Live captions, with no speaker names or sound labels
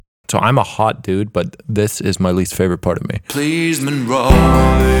So I'm a hot dude, but this is my least favorite part of me. Please, Monroe.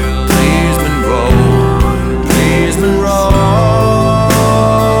 Please, Monroe. Please, Monroe.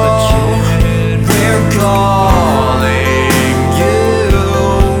 We're calling you.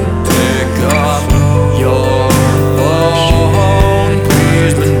 Pick up your phone.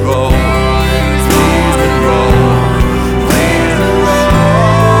 Please, Monroe. Please, Monroe. Please, Monroe.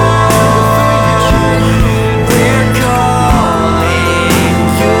 We're calling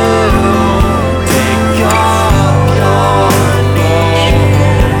you. Pick up your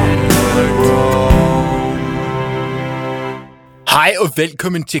Hej og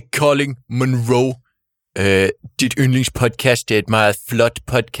velkommen til Calling Monroe. Dit yndlingspodcast. Det er et meget flot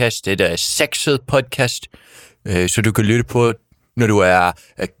podcast. Det er et sexet podcast, så du kan lytte på, når du er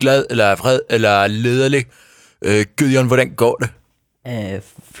glad, eller er vred, eller er lederlig. Gudjon, hvordan går det?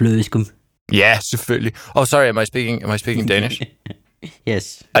 Flødeskum. Ja, selvfølgelig. Oh, sorry, am I speaking Danish?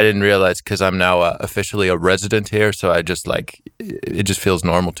 Yes. I didn't realize because I'm now officially a resident here, so I just it just feels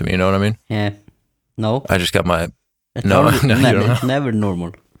normal to me, you know what I mean? Yeah. No. I just got my... It's No, always- no, you don't know. it's never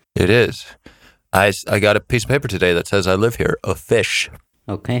normal. It is. I got a piece of paper today that says I live here, a fish.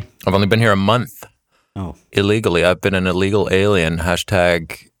 Okay. I've only been here a month. Oh. Illegally. I've been an illegal alien.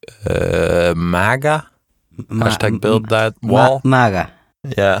 Hashtag MAGA. Hashtag build that wall. Maga.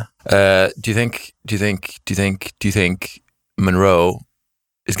 Yeah. Do you think Monroe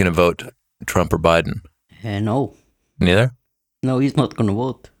is going to vote Trump or Biden? No. Neither? No, he's not gonna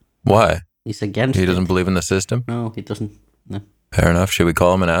vote. Why? He's against He doesn't it. believe in the system? No, he doesn't. No. Fair enough. Should we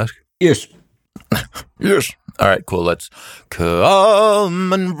call him and ask? Yes. Yes. All right, cool. Let's call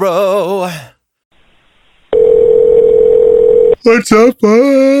Monroe. What's up,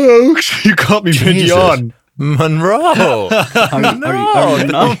 folks? You caught me mid-yawn. Monroe. Are you not?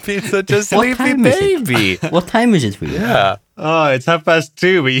 Don't be such a sleepy time is it? baby. What time is it for you? Yeah. Oh, it's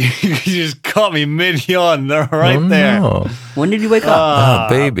 2:30, but you just caught me mid-yawn. They're right Oh, there. no. When did you wake up? Oh,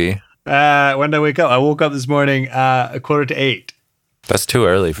 baby. When did I wake up? I woke up this morning 7:45. That's too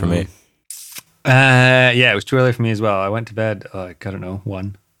early for me. Yeah, it was too early for me as well. I went to bed, I don't know,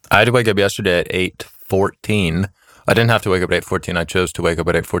 1. I had to wake up yesterday at 8:14. I didn't have to wake up at 8:14. I chose to wake up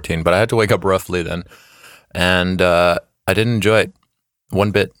at 8:14, but I had to wake up roughly then. And I didn't enjoy it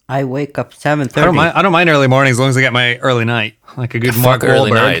one bit. I wake up 7:30. I don't mind early mornings as long as I get my early night. Like a good Mark Fuck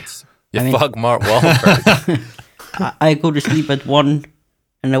early Wahlberg. nights. You I mean- fuck Mark Wahlberg. I go to sleep at 1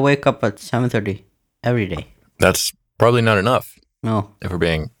 and I wake up at 7:30 every day. That's probably not enough, No. if we're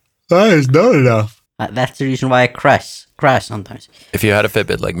being... That is not enough. That's the reason why I crash sometimes. If you had a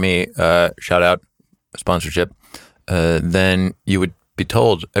Fitbit like me, shout out, sponsorship, then you would be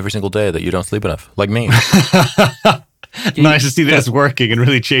told every single day that you don't sleep enough, like me. Nice to see this working and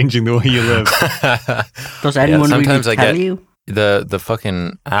really changing the way you live. Does anyone sometimes really I tell get- you? The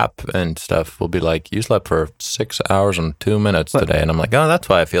fucking app and stuff will be like, you slept for 6 hours and 2 minutes today. And I'm like, oh, that's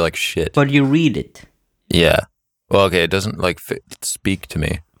why I feel like shit. But you read it. Yeah. Well, okay, it doesn't like speak to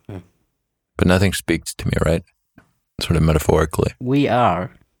me. But nothing speaks to me, right? Sort of metaphorically. We are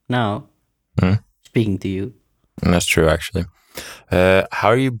now speaking to you. And that's true, actually. How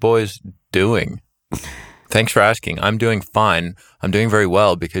are you boys doing? Thanks for asking. I'm doing fine. I'm doing very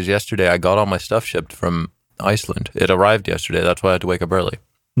well because yesterday I got all my stuff shipped from Iceland. It arrived yesterday. That's why I had to wake up early.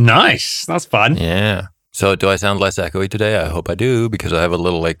 Nice. That's fun. Yeah. So do I sound less echoey today? I hope I do because I have a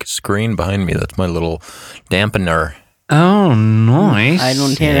little like screen behind me. That's my little dampener. Oh, nice. I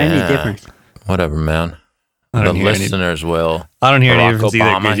don't hear any difference. Whatever, man. I The don't hear any- listeners will. I don't hear any Barack difference either,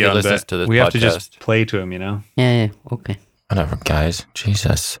 Obama, he Gideon, listens but to this we have to podcast. just play to him, you know? Yeah, okay. Whatever, guys.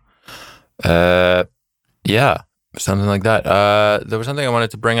 Jesus. Yeah, something like that. There was something I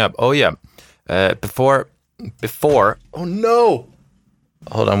wanted to bring up. Oh, yeah. Before. Oh, no.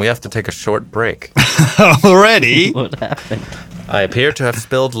 Hold on. We have to take a short break. Already? What happened? I appear to have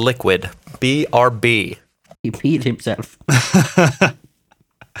spilled liquid. BRB. He peed himself.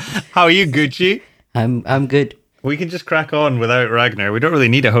 How are you, Gucci? I'm good. We can just crack on without Ragnar. We don't really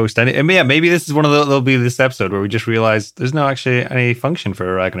need a host. And yeah, maybe this is one of there'll be this episode where we just realize there's no actually any function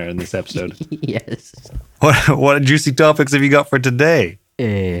for Ragnar in this episode. Yes. What juicy topics have you got for today?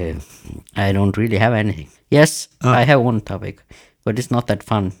 I don't really have anything. Yes, I have one topic, but it's not that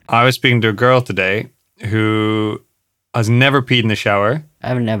fun. I was speaking to a girl today who has never peed in the shower,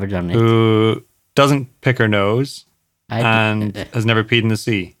 I've never done it. who doesn't pick her nose, I, and has never peed in the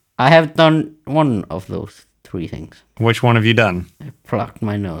sea. I have done one of those 3 things. Which one have you done? I plucked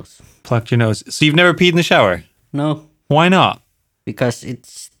my nose. Plucked your nose. So you've never peed in the shower? No, Why not? because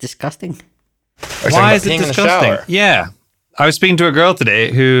it's disgusting. Why is it disgusting? Yeah. I was speaking to a girl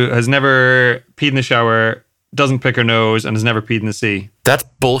today who has never peed in the shower doesn't pick her nose, and has never peed in the sea. That's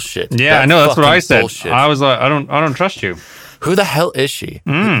bullshit. Yeah, I know. That's what I fucking said. bullshit. I was like, I don't trust you. Who the hell is she?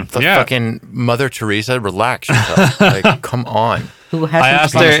 The yeah. fucking Mother Teresa? Relax yourself. Like, come on. Who hasn't I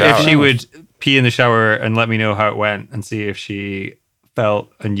asked been her in the if she shower? would pee in the shower and let me know how it went, and see if she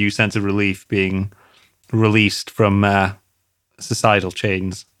felt a new sense of relief being released from societal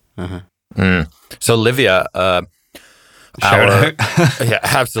chains. So Livia, Shout out. yeah,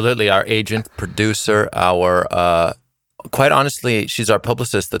 absolutely, our agent, producer, our quite honestly, she's our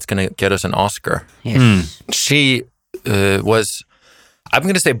publicist that's going to get us an Oscar. Yes. She was, I'm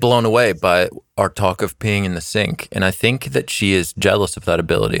going to say, blown away by our talk of peeing in the sink, and I think that she is jealous of that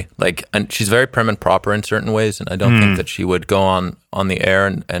ability. Like, and she's very prim and proper in certain ways, and I don't think that she would go on the air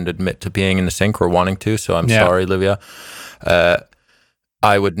and admit to peeing in the sink or wanting to. So I'm Yeah. sorry, Livia.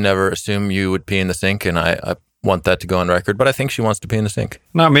 I would never assume you would pee in the sink, and I want that to go on record. But I think she wants to pee in the sink.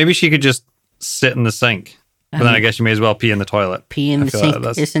 No, maybe she could just sit in the sink. But then I guess you may as well pee in the toilet. Pee in I the feel like sink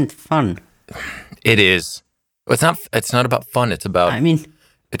that's- isn't fun. It is. It's not. It's not about fun. It's about. I mean,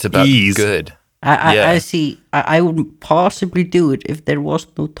 it's about ease. good. I see. I would possibly do it if there was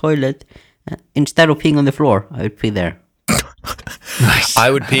no toilet. Instead of peeing on the floor, I would pee there.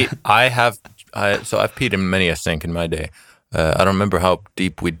 I would pee. So I've peed in many a sink in my day. I don't remember how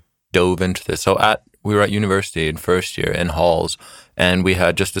deep we dove into this. So we were at university in first year in halls, and we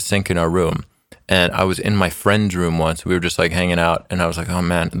had just a sink in our room. And I was in my friend's room once. We were just like hanging out, and I was like, "Oh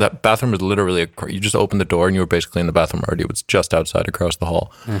man, that bathroom was literally you just opened the door and you were basically in the bathroom already. It was just outside across the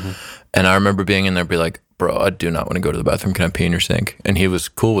hall." And I remember being in there, and be like, "Bro, I do not want to go to the bathroom. Can I pee in your sink?" And he was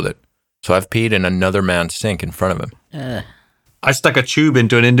cool with it. So I've peed in another man's sink in front of him. I stuck a tube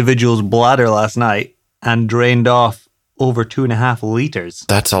into an individual's bladder last night and drained off over 2.5 liters.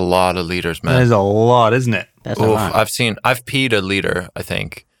 That's a lot of liters, man. That is a lot, isn't it? That's a Oof, lot. I've peed a liter, I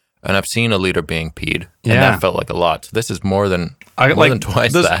think, and I've seen a liter being peed, and Yeah. that felt like a lot. So this is more than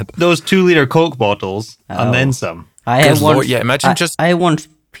twice those, that. Those 2-liter Coke bottles and then some. I have Good Lord, once. yeah, imagine just- I once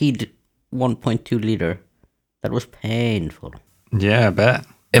peed 1.2 liter. That was painful. Yeah, I bet.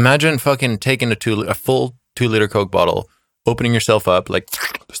 Imagine fucking taking a full 2-liter Coke bottle, opening yourself up, like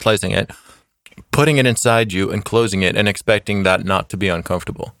slicing it, putting it inside you, and closing it, and expecting that not to be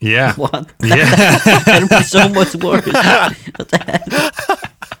uncomfortable. Yeah. What? Yeah. That'd be so much worse. What the heck?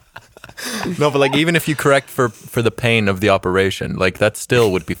 No, but like even if you correct for the pain of the operation, like that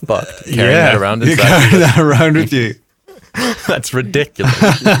still would be fucked. Carrying that around You inside carry you. that around with you. That's ridiculous.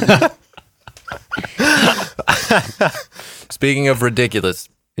 Speaking of ridiculous,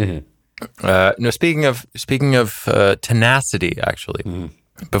 speaking of tenacity, actually,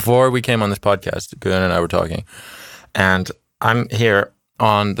 before we came on this podcast, Guyan and I were talking, and I'm here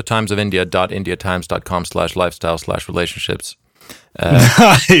on the Times of India.indiatimes.com/lifestyle/relationships.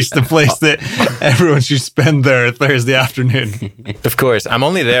 Nice, the place that everyone should spend their Thursday afternoon. Of course, I'm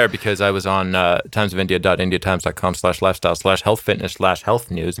only there because I was on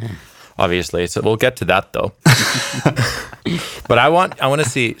timesofindia.indiatimes.com/lifestyle/health-fitness/health-news. Obviously, so we'll get to that though. But I want to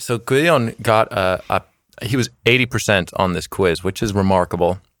see. So Guyan got he was 80% on this quiz, which is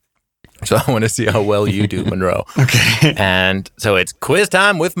remarkable. So I want to see how well you do, Monroe. Okay. And so it's quiz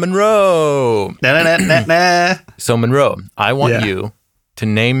time with Monroe. Na-na-na-na-na. So Monroe, I want Yeah. you to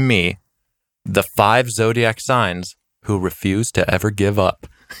name me the 5 zodiac signs who refuse to ever give up.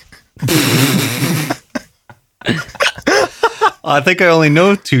 I think I only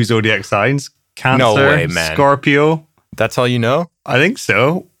know 2 zodiac signs. Cancer, No way, man. Scorpio. That's all you know? I think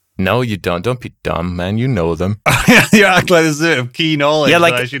so. No, you don't. Don't be dumb, man. You know them. You act like this is a key knowledge that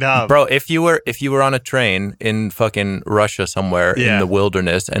I should have. bro, if you were on a train in fucking Russia somewhere in Yeah. the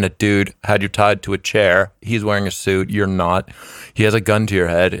wilderness, and a dude had you tied to a chair, he's wearing a suit, you're not. He has a gun to your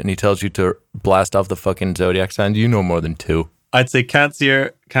head, and he tells you to blast off the fucking zodiac signs. You know more than 2. I'd say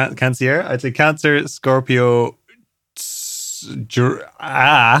Cancer. I'd say Cancer, Scorpio.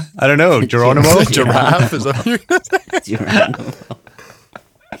 I don't know. Geronimo. Giraffe is that what you're gonna say?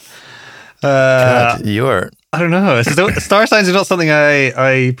 You're I don't know. Star signs are not something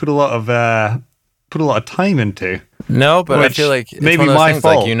I put a lot of time into. no, but Which I feel like it's may one be of those my things,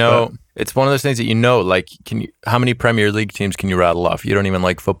 fault, like, you know, it's one of those things that you know, like, how many Premier League teams can you rattle off? You don't even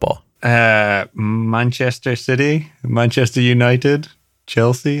like football. Manchester City, Manchester United,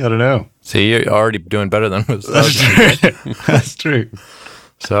 Chelsea. I don't know. See, you're already doing better than us. That's true. That's true.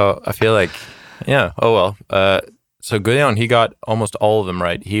 So I feel like, yeah. Oh well. So Guyan, he got almost all of them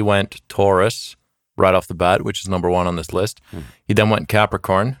right. He went Taurus right off the bat, which is number 1 on this list. He then went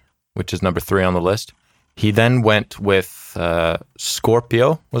Capricorn, which is number 3 on the list. He then went with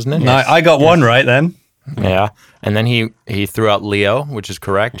Scorpio, wasn't it? No, I got one right then. Yeah. And then he threw out Leo, which is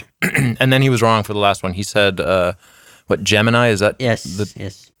correct. And then he was wrong for the last one. He said, what, Gemini? Is that? Yes. the-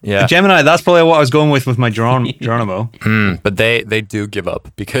 Yes. Yeah. Gemini, that's probably what I was going with my Geronimo. But they do give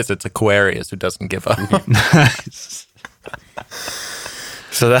up because it's Aquarius who doesn't give up.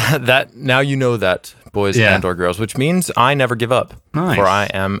 So that now you know that, boys Yeah. and or girls, which means I never give up. Nice. For I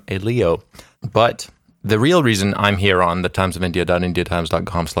am a Leo. But the real reason I'm here on the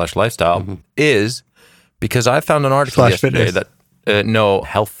timesofIndia.indiatimes.com/lifestyle is because I found an article Slash yesterday fitness. that no,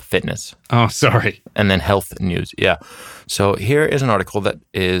 health fitness. Oh, sorry. And then health news. Yeah. So here is an article that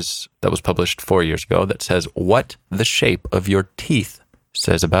was published 4 years ago that says what the shape of your teeth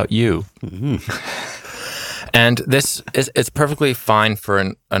says about you. And it's perfectly fine for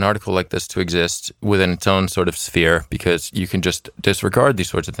an article like this to exist within its own sort of sphere because you can just disregard these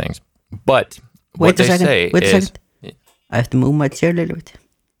sorts of things. But what they say Wait a is second. I have to move my chair a little bit.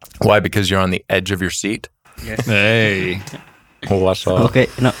 why? Because you're on the edge of your seat. Hey. What's up? Okay,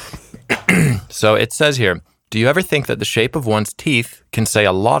 no. So it says here, do you ever think that the shape of one's teeth can say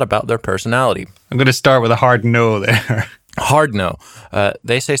a lot about their personality? I'm going to start with a hard no there. Hard no.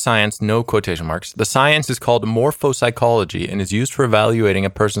 They say science, no quotation marks. The science is called morphopsychology and is used for evaluating a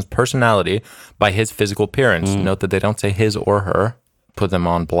person's personality by his physical appearance. Note that they don't say his or her. Put them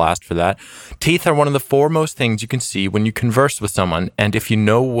on blast for that. Teeth are one of the foremost things you can see when you converse with someone, and if you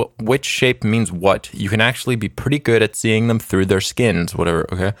know which shape means what, you can actually be pretty good at seeing them through their skins, whatever,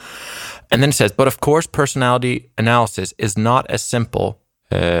 okay? And then it says, but of course, personality analysis is not as simple.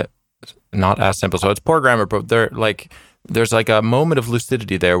 So it's poor grammar, but there's like a moment of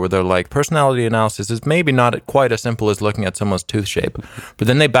lucidity there where they're like, personality analysis is maybe not quite as simple as looking at someone's tooth shape. But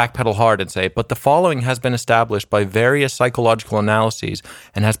then they backpedal hard and say, but the following has been established by various psychological analyses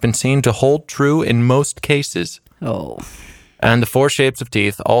and has been seen to hold true in most cases. Oh. And the four shapes of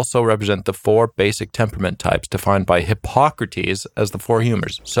teeth also represent the four basic temperament types defined by Hippocrates as the four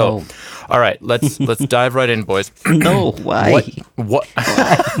humors. So, all right, let's dive right in, boys. No, why?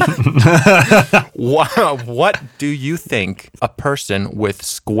 What do you think a person with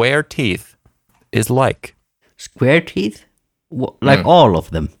square teeth is like? Square teeth? Like all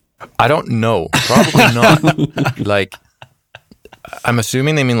of them? I don't know. Probably not. Like, I'm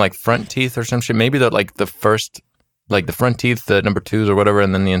assuming they mean like front teeth or some shit. Maybe they're like the first, like the front teeth, the number twos or whatever,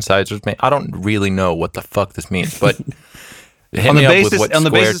 and then the incisors. I don't really know what the fuck this means, but hit On me the up basis, with what on the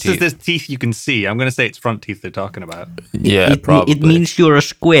square basis teeth. of this teeth you can see, I'm going to say it's front teeth they're talking about. Yeah, probably. It means you're a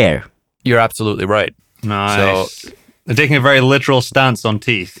square. You're absolutely right. Nice. They're taking a very literal stance on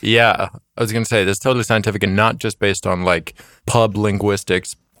teeth. Yeah, I was going to say, this is totally scientific and not just based on like pub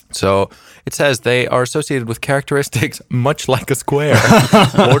linguistics. So it says they are associated with characteristics much like a square.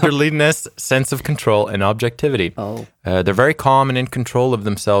 Orderliness, sense of control, and objectivity. Oh. They're very calm and in control of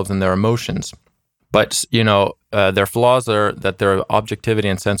themselves and their emotions. But, their flaws are that their objectivity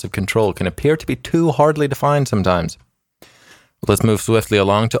and sense of control can appear to be too hardly defined sometimes. Let's move swiftly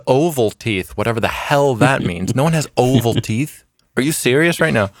along to oval teeth, whatever the hell that means. No one has oval teeth. Are you serious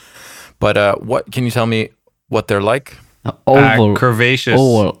right now? But what can you tell me what they're like? Oval. Curvaceous.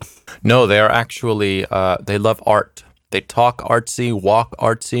 Oval. No, they are actually, they love art. They talk artsy, walk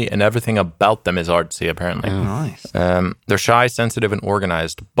artsy, and everything about them is artsy, apparently. Nice. They're shy, sensitive, and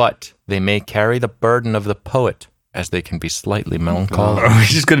organized, but they may carry the burden of the poet, as they can be slightly melancholic. Are we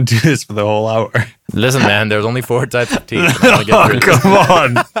just going to do this for the whole hour? Listen, man, there's only 4 types of teeth. I'm gonna get through this. Come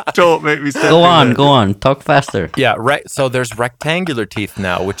on. Don't make me step Go on. Talk faster. Yeah, right. So there's rectangular teeth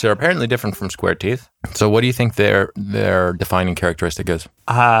now, which are apparently different from square teeth. So what do you think their defining characteristic is?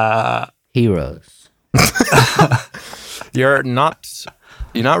 Heroes. You're not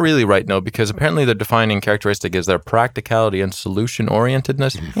really right, no, because apparently the defining characteristic is their practicality and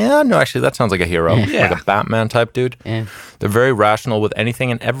solution-orientedness. Yeah, no, actually, that sounds like a hero. Yeah. Like a Batman type dude. Yeah. They're very rational with anything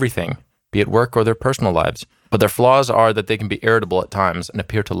and everything, be it work or their personal lives. But their flaws are that they can be irritable at times and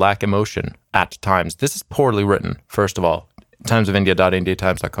appear to lack emotion at times. This is poorly written, first of all.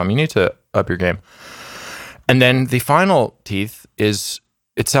 Timesofindia.indiatimes.com. You need to up your game. And then the final teeth is,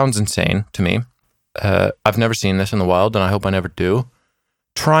 it sounds insane to me. I've never seen this in the wild, and I hope I never do.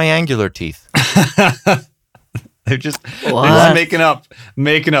 Triangular teeth. They're just What?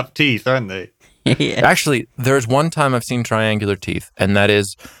 making up teeth, aren't they? Yeah. Actually, there's one time I've seen triangular teeth, and that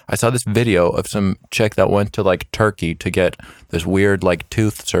is, I saw this video of some chick that went to like Turkey to get this weird like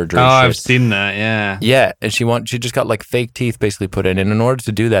tooth surgery. Oh, I've shit. seen that, yeah. Yeah, and she just got like fake teeth basically put in, and in order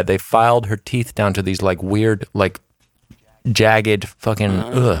to do that, they filed her teeth down to these like weird like jagged fucking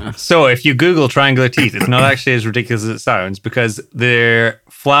ugh. So if you Google triangular teeth, it's not actually as ridiculous as it sounds because they're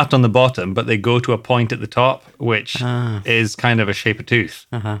flat on the bottom, but they go to a point at the top, which is kind of a shape of tooth.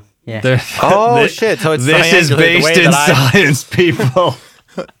 Yeah. Oh, shit. So it's this is triangular the based way in that I- science, people.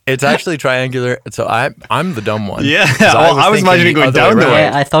 It's actually triangular. So I'm the dumb one. Yeah. 'Cause Well, I was thinking imagining the going other down the around. way.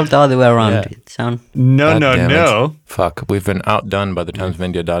 Yeah, I thought the other way around. Yeah. It sound No, God no, damn it. no. Fuck, we've been outdone by the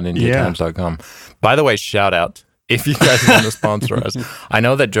timesmedia.indiatimes.com. By the way, shout out if you guys want to sponsor us. I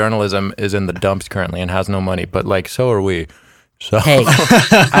know that journalism is in the dumps currently and has no money, but like so are we. So Hey,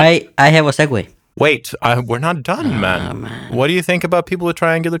 I have a segue. wait, we're not done, man. What do you think about people with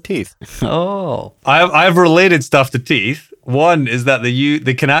triangular teeth? Oh, I have related stuff to teeth. One is that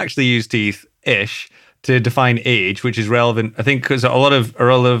they can actually use teeth-ish to define age, which is relevant. I think because a lot of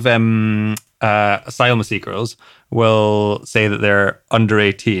asylum seekers will say that they're under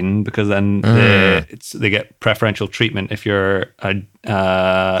 18 because then they get preferential treatment if you're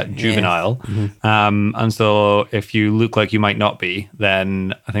a juvenile. And so if you look like you might not be,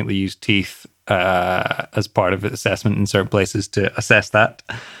 then I think they use teeth as part of assessment in certain places to assess that.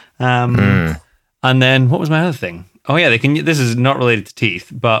 And then what was my other thing? Oh yeah, they can. This is not related to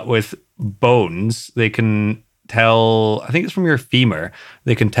teeth, but with bones, they can tell. I think it's from your femur.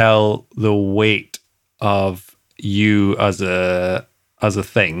 They can tell the weight of you as a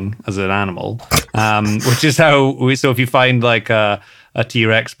thing, as an animal, which is how we. So if you find like a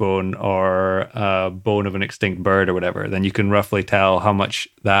T-Rex bone or a bone of an extinct bird or whatever, then you can roughly tell how much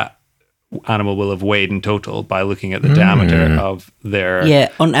that animal will have weighed in total by looking at the diameter of their. yeah.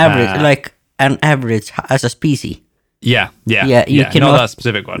 On average, like an average as a species. Yeah. You not cannot- that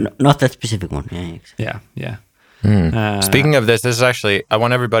specific one. Not that specific one. Yeah. Exactly. Yeah. Speaking of this is actually, I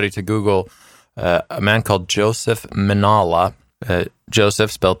want everybody to Google a man called Joseph Minala.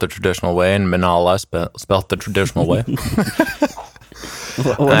 Joseph spelled the traditional way, and Minala spelled the traditional way.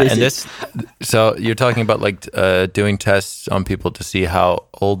 What is and it? this, so you're talking about like doing tests on people to see how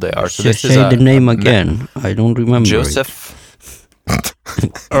old they are. So this is Say the name again. I don't remember. Joseph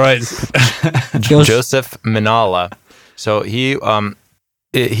All right. Joseph Minala. So he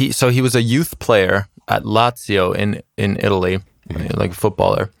was a youth player at Lazio in Italy, like a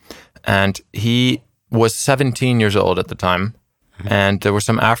footballer, and he was 17 years old at the time. And there was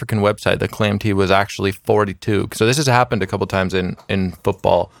some African website that claimed he was actually 42. So this has happened a couple times in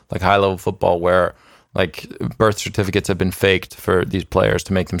football, like high-level football, where like birth certificates have been faked for these players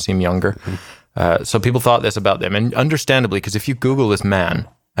to make them seem younger. So people thought this about them, and understandably, because if you Google this man,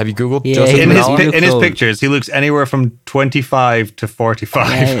 have you Googled Yeah, Joseph he in his Minala? Minala? in his old. pictures, he looks anywhere from 25 to 45.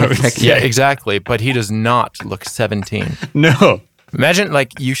 Yeah, I would exactly. say. Yeah, exactly. But he does not look 17. No. Imagine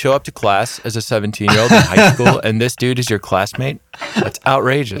like you show up to class as a 17-year-old in high school, and this dude is your classmate. That's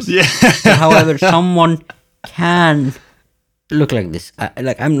outrageous. Yeah. However, someone can look like this.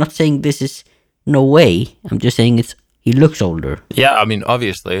 I'm not saying this is no way. I'm just saying he looks older. Yeah, I mean,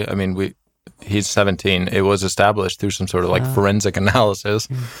 obviously, he's 17. It was established through some sort of like forensic analysis.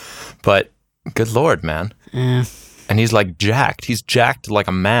 But good Lord, man. And he's like jacked. He's jacked like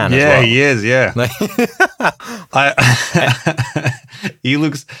a man as Yeah, well. he is. Yeah. He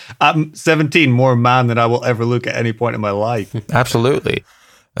looks. I'm 17, more man than I will ever look at any point in my life. Absolutely.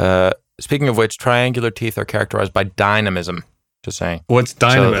 Speaking of which, triangular teeth are characterized by dynamism. Just saying. What's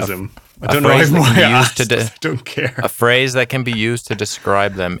dynamism? I don't know phrase even that why I can be used asked. to I don't care. A phrase that can be used to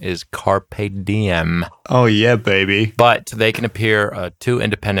describe them is carpe diem. Oh yeah, baby. But they can appear too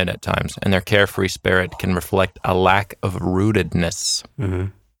independent at times, and their carefree spirit can reflect a lack of rootedness.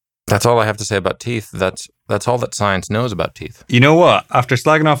 That's all I have to say about teeth. That's all that science knows about teeth. You know what? After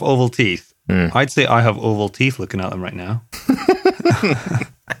slagging off oval teeth, I'd say I have oval teeth looking at them right now.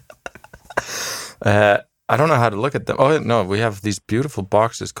 I don't know how to look at them. Oh no, we have these beautiful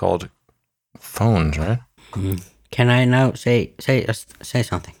boxes called phones, right? Can I now say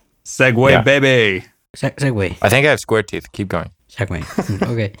something? Segway, Yeah. baby. Segue. I think I have square teeth. Keep going. Segue.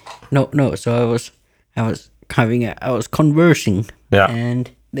 Okay. No. So I was conversing. Yeah.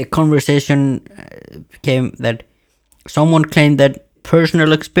 And the conversation became that someone claimed that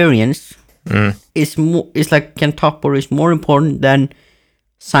personal experience is like can top or is more important than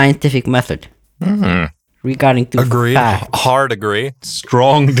scientific method regarding to Agree. fact. Hard agree.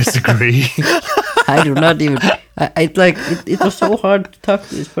 Strong disagree. I do not even. It was so hard to talk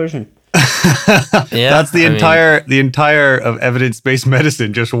to this person. Yeah, That's the I mean, entire of evidence-based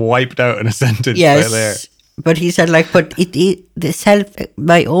medicine just wiped out in a sentence Yes, right there. but he said but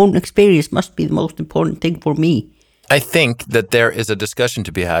my own experience must be the most important thing for me. I think that there is a discussion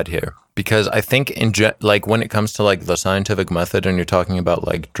to be had here because I think like when it comes to like the scientific method and you're talking about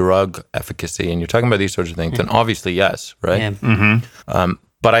like drug efficacy and you're talking about these sorts of things, then obviously yes, right? Yeah.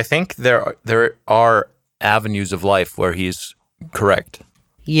 But I think there are avenues of life where he's correct.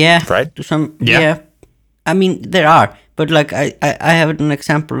 Yeah. Right? To some. Yeah. Yeah. I mean, there are, But like I have an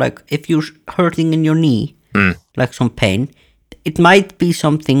example, like if you're hurting in your knee, like some pain, it might be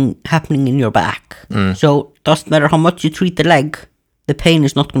something happening in your back. So doesn't matter how much you treat the leg, the pain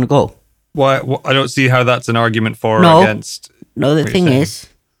is not going to go. Why? I don't see how that's an argument for or No. against. No, the What thing you're saying. is,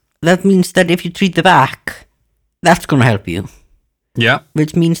 that means that if you treat the back, that's going to help you. Yeah.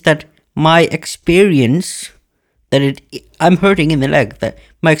 Which means that my experience that I'm hurting in the leg, that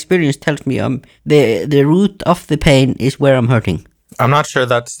my experience tells me the root of the pain is where I'm hurting. I'm not sure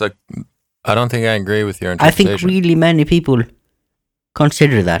I don't think I agree with your I interpretation. think really many people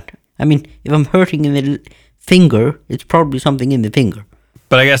consider that. I mean, if I'm hurting in the finger, it's probably something in the finger.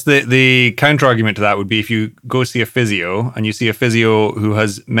 But I guess the counter argument to that would be if you go see a physio and you see a physio who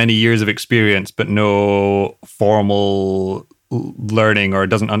has many years of experience but no formal learning or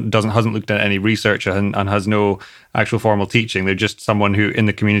hasn't looked at any research and has no actual formal teaching. They're just someone who in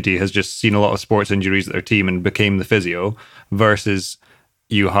the community has just seen a lot of sports injuries at their team and became the physio, versus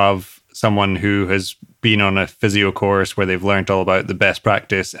you have someone who has been on a physio course where they've learned all about the best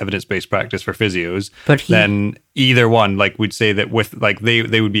practice, evidence-based practice for physios. But then either one, like, would say that with like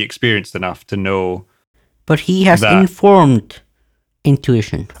they would be experienced enough to know. But he has that. informed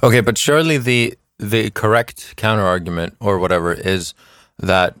intuition. Okay, but surely the correct counter argument or whatever is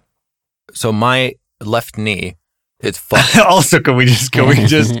that so my left knee is fucked. Also, can we just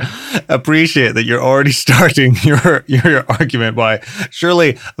appreciate that you're already starting your argument by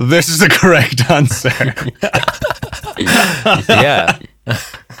surely this is the correct answer. Yeah.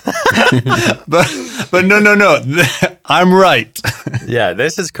 but no, I'm right. Yeah,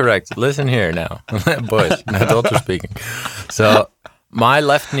 this is correct. Listen here now. Boys, adults are speaking. So my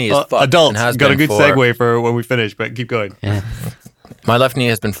left knee is fucked. Adults, and has got a been good for- segue for when we finish, but keep going. Yeah. My left knee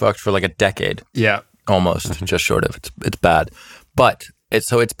has been fucked for like a decade. Yeah. Almost, just short of. It's bad. But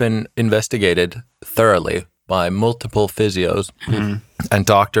it's been investigated thoroughly by multiple physios and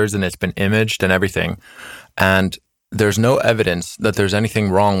doctors, and it's been imaged and everything. And there's no evidence that there's anything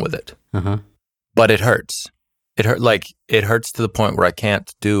wrong with it. But it hurts. It hurts to the point where I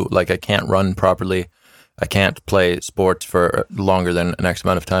can't run properly. I can't play sports for longer than an X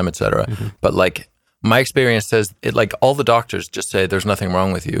amount of time, etc. But like my experience says it, like all the doctors just say there's nothing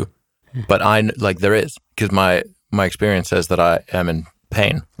wrong with you. But there is, because my experience says that I am in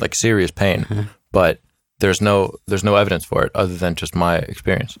pain, like serious pain. But there's no evidence for it other than just my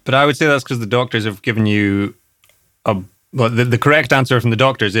experience. But I would say that's because the doctors have given you the correct answer from the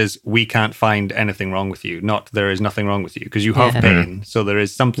doctors is we can't find anything wrong with you, not there is nothing wrong with you, because you have pain. So there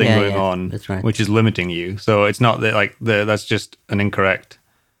is something going on that's right. which is limiting you. So it's not that that's just an incorrect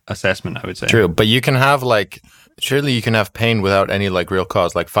assessment, I would say. True, but you can have surely you can have pain without any like real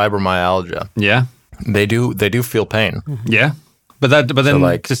cause, like fibromyalgia. Yeah. They do feel pain. Yeah. But then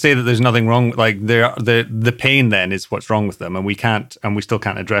like- to say that there's nothing wrong, like the pain then is what's wrong with them, and we still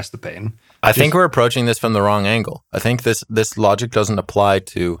can't address the pain. I think we're approaching this from the wrong angle. I think this logic doesn't apply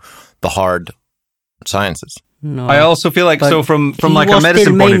to the hard sciences. No. I also feel like, But so from he like a was medicine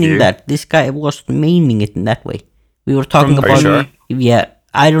still point of meaning view, that. This guy was meaning it in that way. We were talking Are you about. sure? Yeah,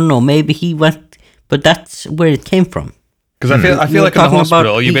 I don't know. Maybe he went, but that's where it came from. because I You feel were like in the talking about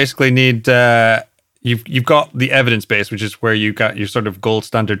hospital you the- basically need you've got the evidence base, which is where you got your sort of gold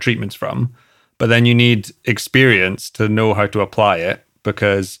standard treatments from, but then you need experience to know how to apply it,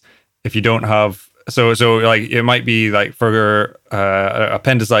 because if you don't have so like it might be like for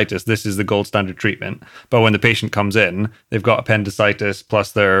appendicitis, this is the gold standard treatment, but when the patient comes in, they've got appendicitis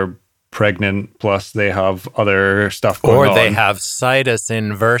plus they're pregnant plus they have other stuff going on, Or they have situs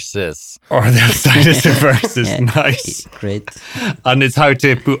inversus. or their situs inversus. Nice. Great. And it's how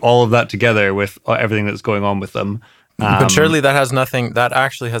to put all of that together with everything that's going on with them. But surely that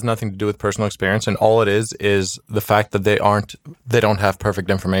actually has nothing to do with personal experience, and all it is the fact that they don't have perfect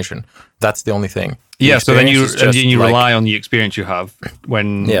information. That's the only thing. The Yeah, so then experience is just like- rely on the experience you have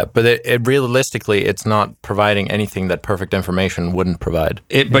when Yeah, but it realistically, it's not providing anything that perfect information wouldn't provide.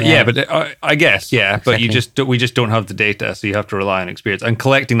 I guess but Exactly. we just don't have the data, so you have to rely on experience, and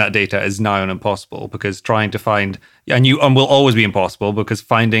collecting that data is nigh on impossible, because trying to find and will always be impossible, because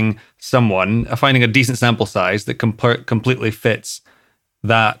finding a decent sample size that completely fits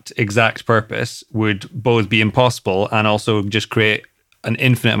that exact purpose would both be impossible and also just create an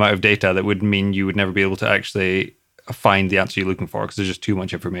infinite amount of data that would mean you would never be able to actually find the answer you're looking for, because there's just too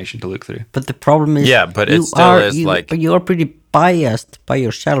much information to look through. But the problem is, Yeah, but it still is like- you're pretty biased by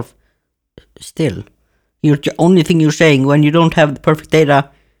yourself. Still, the only thing you're saying when you don't have the perfect data,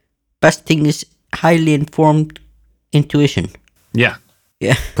 best thing is highly informed intuition. Yeah.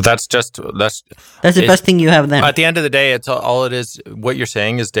 Yeah, But that's the that's the best thing you have then. At the end of the day, it's all it is. What you're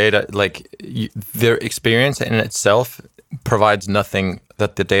saying is data. Like their experience in itself provides nothing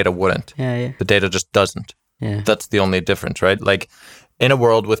that the data wouldn't. Yeah. The data just doesn't. Yeah. That's the only difference, right? Like in a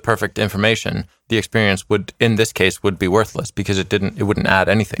world with perfect information, the experience would, in this case, would be worthless because it wouldn't add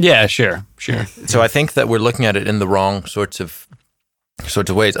anything. Yeah, sure. So I think that we're looking at it in the wrong sorts of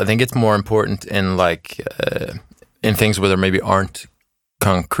ways. I think it's more important in like in things where there maybe aren't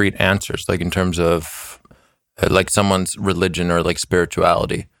concrete answers, like in terms of like someone's religion or like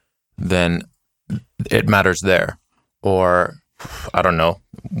spirituality, then it matters there. Or I don't know,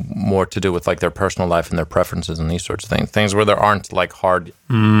 more to do with like their personal life and their preferences and these sorts of things. Things where there aren't like hard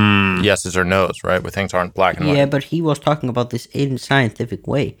yeses or nos, right? Where things aren't black and white. Yeah, but he was talking about this in scientific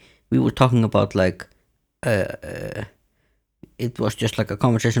way. We were talking about like it was just like a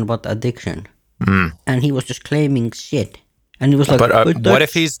conversation about addiction, and he was just claiming shit, and he was like, but what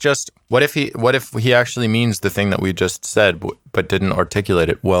if he actually means the thing that we just said, but didn't articulate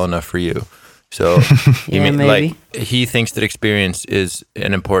it well enough for you? So maybe. like he thinks that experience is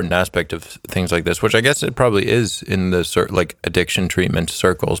an important aspect of things like this, which I guess it probably is in the like addiction treatment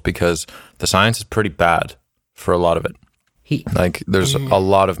circles, because the science is pretty bad for a lot of it. Like there's a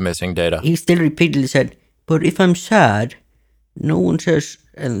lot of missing data. He still repeatedly said, "But if I'm sad, no one says,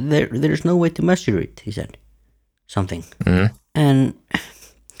 and there's no way to measure it." He said something, and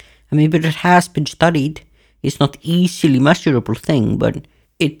I mean, but it has been studied. It's not easily measurable thing, but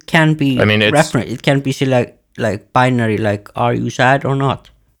it can be. I mean, it can be like binary, like are you sad or not?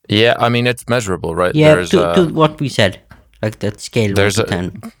 Yeah, I mean it's measurable, right? Yeah, to what we said, like that scale. There's 1 to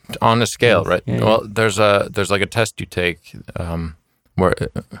 10. On a scale, right? Yeah. Well, there's like a test you take where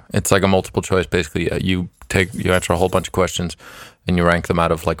it's like a multiple choice. Basically, you answer a whole bunch of questions and you rank them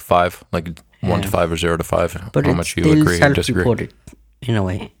out of like 5, like 1 to 5 or 0 to 5. But how it's much you still agree or disagree. self-reported in a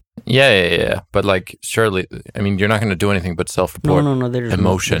way. Yeah. But like, surely, I mean, you're not going to do anything but self-report. No. There's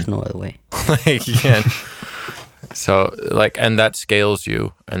emotion. No other way. Like, you can't. So like, and that scales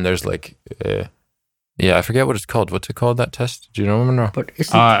you. And there's like, I forget what it's called. What's it called? That test? Do you remember? But is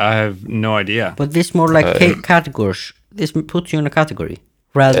it, I have no idea. But this more like categories. This puts you in a category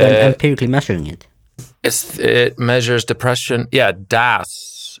rather than empirically measuring it. It measures depression. Yeah,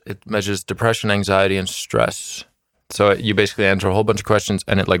 DAS. It measures depression, anxiety, and stress. So you basically answer a whole bunch of questions,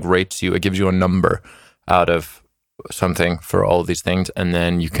 and it like rates you. It gives you a number out of something for all of these things, and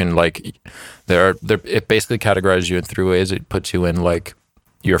then you can like it basically categorizes you in 3 ways. It puts you in like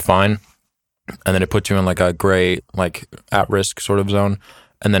you're fine, and then it puts you in like a gray, like at risk sort of zone,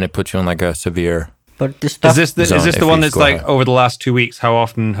 and then it puts you in like a severe. But the stuff Is this the one that's like over the last 2 weeks? How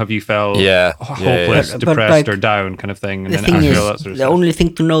often have you felt hopeless, But depressed, like, or down, kind of thing? And the then thing after is, all that sort of the stuff. only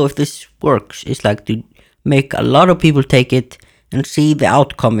thing to know if this works is like to make a lot of people take it and see the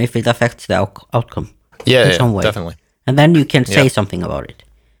outcome if it affects the outcome in some way. Definitely. And then you can say something about it.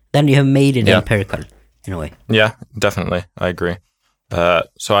 Then you have made it Yeah. empirical in a way. Yeah, definitely. I agree.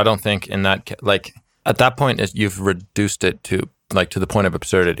 So I don't think in that, like, at that point, you've reduced it to the point of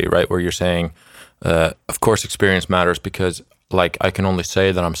absurdity, right? Where you're saying, of course, experience matters because, like, I can only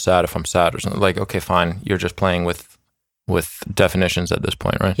say that I'm sad if I'm sad or something. Like, okay, fine. You're just playing with definitions at this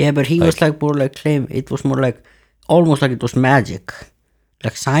point, right? Yeah, but he was like more like claim. It was more like almost like it was magic.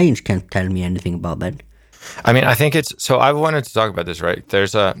 Like science can't tell me anything about that. I mean, I think it's, so I wanted to talk about this, right?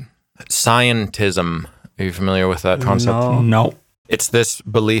 There's a scientism. Are you familiar with that concept? No. It's this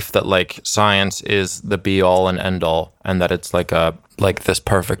belief that like science is the be all and end all, and that it's like this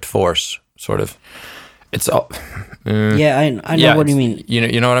perfect force, sort of. It's all. Yeah, I know what you mean.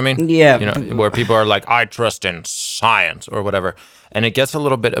 You know what I mean? Yeah. You know, where people are like, I trust in science or whatever, and it gets a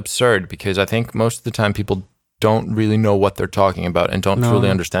little bit absurd because I think most of the time people don't really know what they're talking about and don't truly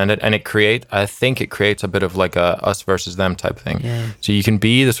understand it, and I think it creates a bit of like a us versus them type thing. Yeah. So you can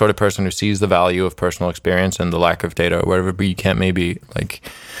be the sort of person who sees the value of personal experience and the lack of data or whatever, but you can't maybe like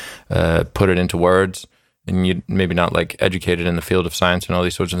put it into words, and you maybe not like educated in the field of science and all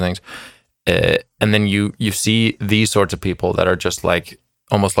these sorts of things. And then you see these sorts of people that are just like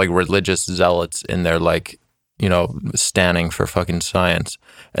almost like religious zealots in their like, you know, standing for fucking science,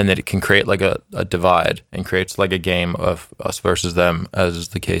 and that it can create like a divide and creates like a game of us versus them, as is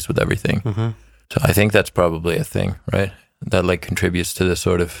the case with everything. So I think that's probably a thing, right? That like contributes to this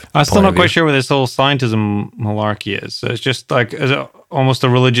sort of. I'm still not quite sure what this whole scientism malarkey is. So it's just like is it almost a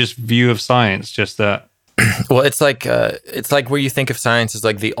religious view of science, just that. Well, it's like where you think of science as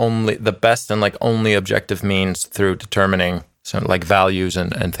like the best and like only objective means through determining some like values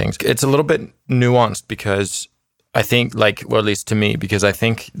and things. It's a little bit nuanced because I think like, or at least to me, because I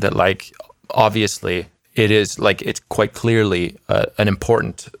think that like obviously it is like it's quite clearly an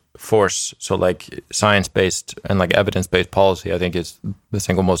important force. So like science-based and like evidence-based policy, I think is the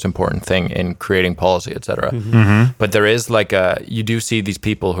single most important thing in creating policy, etc. But there is like you do see these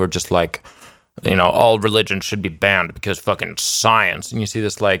people who are just like, you know, all religion should be banned because fucking science. And you see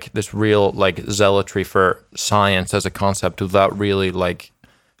this real like zealotry for science as a concept without really like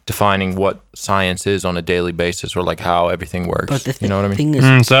defining what science is on a daily basis or like how everything works. But the you know what I mean? thing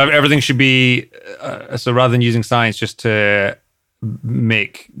is, So everything should be, so rather than using science just to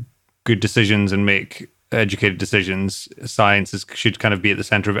make good decisions and make educated decisions, science should kind of be at the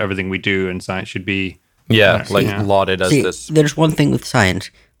center of everything we do, and science should be... lauded as see, this. there's one thing with science.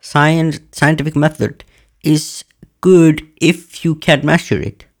 Scientific method is good if you can measure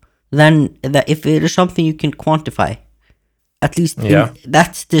it. Then if it is something you can quantify, at least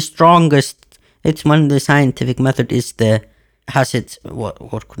that's the strongest. It's when the scientific method has its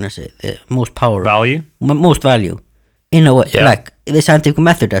what can I say, the most power, Value? most value, in a way, like the scientific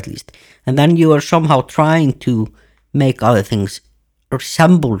method at least. And then you are somehow trying to make other things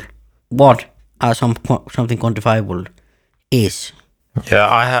resemble what something quantifiable is.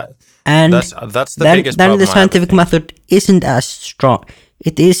 Yeah, And that's the then, biggest then problem the I have, scientific I think. method isn't as strong.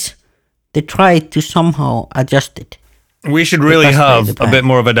 It is, they try to somehow adjust it. We should really best way have to a plan. bit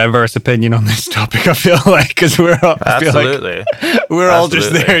more of a diverse opinion on this topic, I feel like, because we're all, Absolutely. we're all just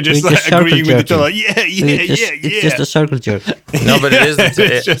Absolutely. there, just We're like just agreeing with each circle other. It's just a circle jerk. No, but it is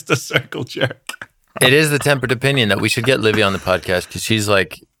It's just a circle jerk. it is the tempered opinion that we should get Livy on the podcast because she's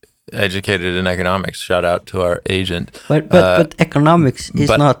like educated in economics. Shout out to our agent. But economics is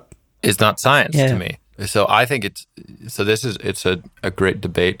but- not. It's not science Yeah. to me. So I think it's a great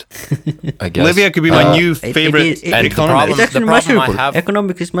debate, I guess. Olivia could be my new it- favorite it- it- And the economist. problem- It's actually the problem I measurable. have-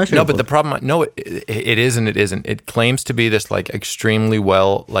 Economics is measurable. No, but the problem, no, it is and it isn't. It claims to be this like extremely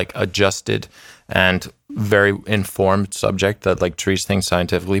well like adjusted and very informed subject that like treats things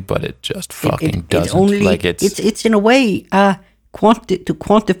scientifically, but it just fucking doesn't. Like it's in a way to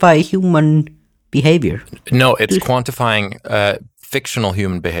quantify human behavior. no, it's quantifying fictional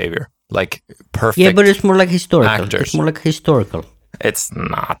human behavior, like perfect. Yeah, but it's more like historical. actors. It's more like historical. It's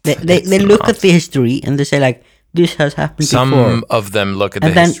not. They look at the history and they say like, this has happened Some before. of them look at the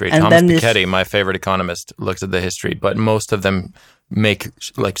And then- history. and Thomas then this- Piketty, my favorite economist, looks at the history, but most of them make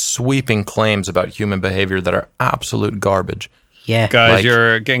like sweeping claims about human behavior that are absolute garbage. Yeah. Guys, like-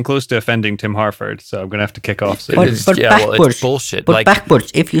 you're getting close to offending Tim Harford, so I'm going to have to kick off soon. But, It's- but yeah, well, it's backwards, bullshit. But Like-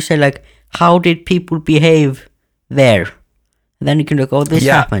 backwards, if you say like, how did people behave there? Then you can look, oh, this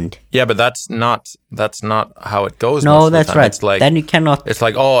happened. Yeah, but that's not how it goes. most No, of the that's time. right. It's like, Then you cannot. it's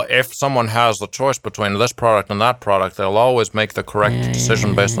like, oh, if someone has the choice between this product and that product, they'll always make the correct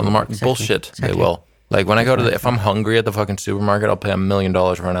decision based on the market. exactly, Bullshit. They exactly. will. Like when I go to if I'm hungry at the fucking supermarket, I'll pay $1 million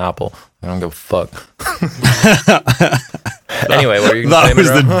for an apple. I don't give a fuck. Anyway, what are you going to That say, was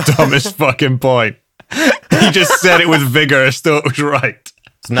Monroe? the dumbest fucking point. He just said it with vigor as though it was right.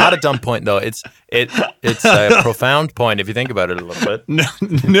 It's not a dumb point though. It's a profound point if you think about it a little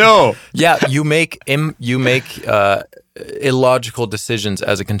bit. No. Yeah, you make illogical decisions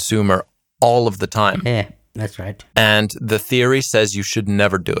as a consumer all of the time. Yeah, that's right. And the theory says you should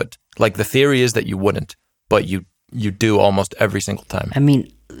never do it. Like the theory is that you wouldn't, but you do almost every single time. I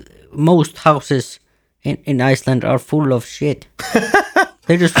mean, most houses in Iceland are full of shit.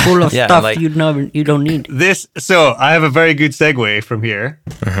 They're just full of Yeah, stuff like- you don't need. So I have a very good segue from here,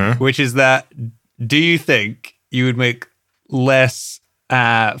 which is that, do you think you would make less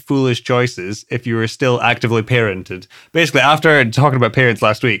foolish choices if you were still actively parented? Basically, after talking about parents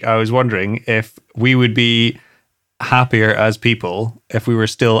last week, I was wondering if we would be happier as people if we were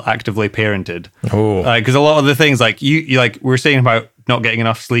still actively parented. Oh. Because a lot of the things, like you like we're saying about not getting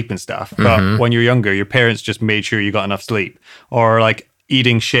enough sleep and stuff, but when you're younger, your parents just made sure you got enough sleep, or like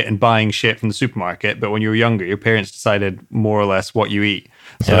eating shit and buying shit from the supermarket. But when you were younger, your parents decided more or less what you eat,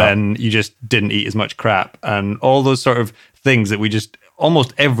 so then you just didn't eat as much crap, and all those sort of things that we just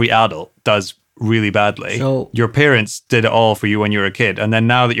almost every adult does really badly. So- your parents did it all for you when you were a kid, and then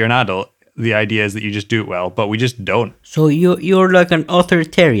now that you're an adult, the idea is that you just do it well, but we just don't. So you're like an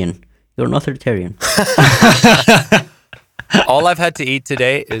authoritarian. You're an authoritarian. All I've had to eat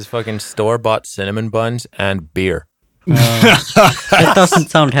today is fucking store-bought cinnamon buns and beer. That doesn't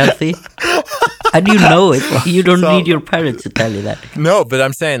sound healthy. And you know it. You don't need your parents to tell you that. No, but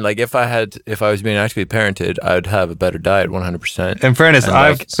I'm saying like if I was being actively parented, I would have a better diet 100%. In fairness, And,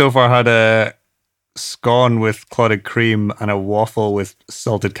 I've like- so far had a scone with clotted cream and a waffle with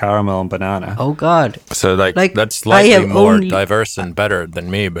salted caramel and banana. Oh God. So like that's I slightly have more only- diverse and better than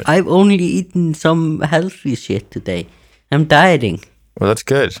me, but I've only eaten some healthy shit today. I'm dieting. well, that's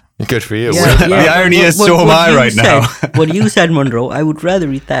good. Good for you. Yeah, The irony is, so am I you right now. said- what you said, Monroe, I would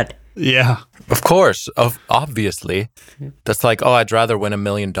rather eat that Yeah. Of course, obviously. That's like, oh, I'd rather win $1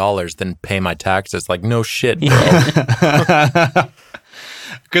 million than pay my taxes. Like, no shit, bro.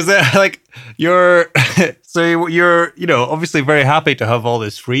 Because like you're obviously very happy to have all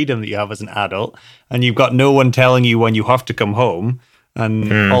this freedom that you have as an adult, and you've got no one telling you when you have to come home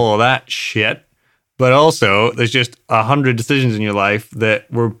and all of that shit. But also, there's just 100 decisions in your life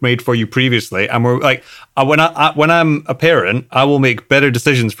that were made for you previously, and we're like, when I'm a parent, I will make better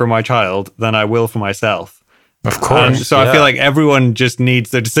decisions for my child than I will for myself. Of course. And so I feel like everyone just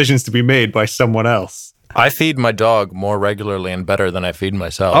needs their decisions to be made by someone else. I feed my dog more regularly and better than I feed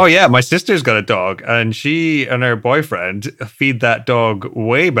myself. Oh yeah, my sister's got a dog, and she and her boyfriend feed that dog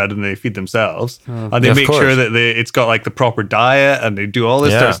way better than they feed themselves. And they Yeah, of make course. sure that it's got like the proper diet, and they do all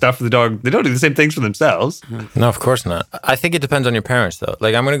this sort of stuff for the dog. They don't do the same things for themselves. No, of course not. I think it depends on your parents, though.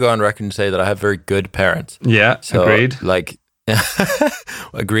 Like, I'm going to go on record and say that I have very good parents. Yeah, So, agreed. Like,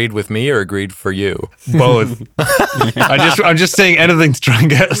 agreed with me or agreed for you? Both. I'm just saying anything to try and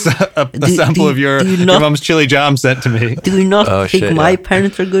get a sample of your mum's chili jam sent to me. Do you not Oh, think shit, my yeah.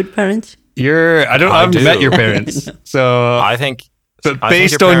 parents are good parents? I I haven't do. met your parents, so I think. but I think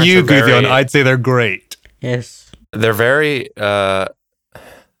based your on parents you, are very- Gudjon, I'd say they're great. Yes. They're very.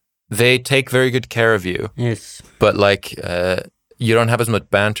 They take very good care of you, Yes. but like, you don't have as much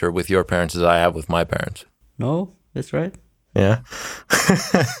banter with your parents as I have with my parents. No, that's right. Yeah.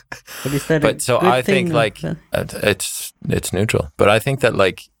 But is that a But so good I think thing or like bad? it's neutral. But I think that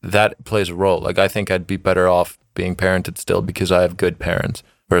like that plays a role. Like I think I'd be better off being parented still because I have good parents.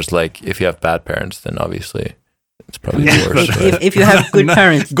 Whereas like if you have bad parents, then obviously it's probably worse. right? if you have good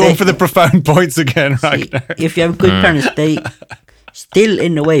parents, Going for the profound points again, Ragnar. if you have good parents, they still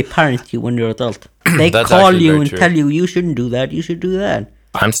in a way parent you when you're adult. They That's call actually you very and true. tell you shouldn't do that, you should do that.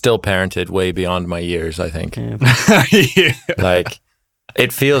 I'm still parented way beyond my years, I think. Yeah. Like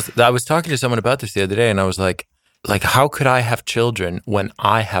it feels I was talking to someone about this the other day and I was like how could I have children when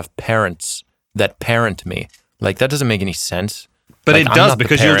I have parents that parent me? Like that doesn't make any sense. But Like, it I'm does not the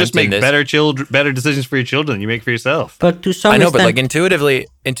because you'll parent just make in this. better decisions for your children than you make for yourself. But to some I know, extent, but like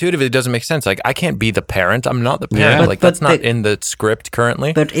intuitively it doesn't make sense. Like I can't be the parent. I'm not the parent. Yeah. Like But that's not the- in the script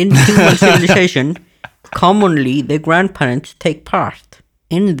currently. but in human civilization, commonly the grandparents take part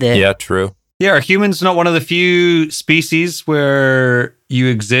in the Yeah, true. Yeah, are humans not one of the few species where you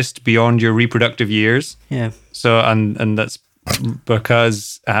exist beyond your reproductive years? yeah. So, and that's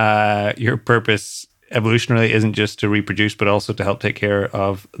because your purpose evolutionarily isn't just to reproduce, but also to help take care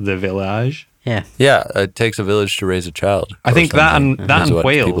of the village. Yeah. Yeah, it takes a village to raise a child. I or think that and something, that is and what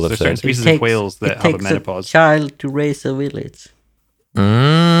people whales. have There's certain said. species of whales that have a takes menopause. child to raise a village.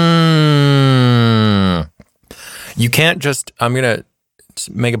 You can't just. I'm gonna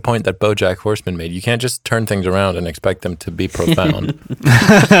make a point that BoJack Horseman made. You can't just turn things around and expect them to be profound.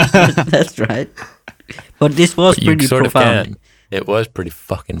 That's right. But this was You pretty sort profound. of can. It was pretty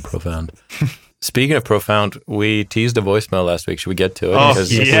fucking profound. Speaking of profound, we teased a voicemail last week. Should we get to it? Oh,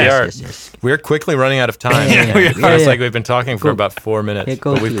 Because yes. we're quickly running out of time. Yeah, we are. It's like we've been talking for about 4 minutes. Yeah,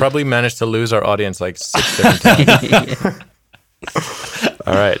 go but we've to it. probably managed to lose our audience like 6 different times.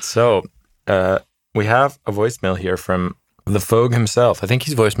 All right, so we have a voicemail here from the Fogue himself. I think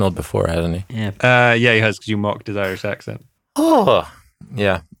he's voicemailed before, hasn't he? Yeah. Yeah, he has, because you mocked his Irish accent. Oh,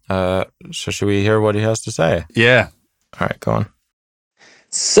 yeah. So should we hear what he has to say? Yeah. All right, go on.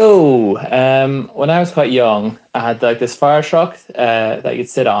 So, when I was quite young, I had like this fire truck that you could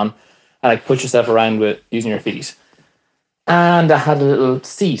sit on and like push yourself around with using your feet. And I had a little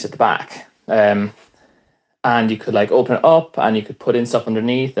seat at the back. And you could like open it up and you could put in stuff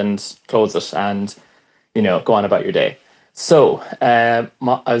underneath and close it and, you know, go on about your day. So, I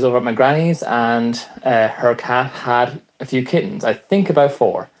was over at my granny's and her cat had a few kittens, I think about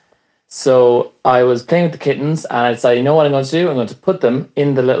 4. So I was playing with the kittens and I decided, you know what I'm going to do? I'm going to put them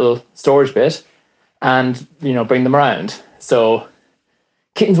in the little storage bit and, you know, bring them around. So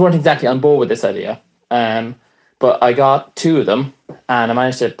kittens weren't exactly on board with this idea. But I got 2 of them and I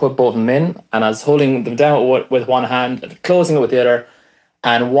managed to put both of them in and I was holding them down with one hand and closing it with the other.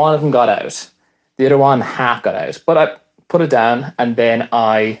 And one of them got out. The other one half got out. But I put it down and then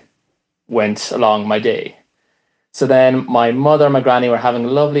I went along my day. So then my mother and my granny were having a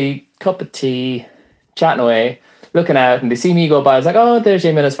lovely cup of tea, chatting away, looking out, and they see me go by. I was like, oh, there's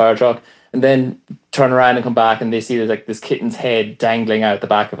Jamie in his fire truck. And then turn around and come back, and they see there's like this kitten's head dangling out the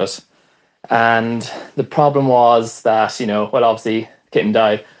back of it. And the problem was that, you know, well, obviously, the kitten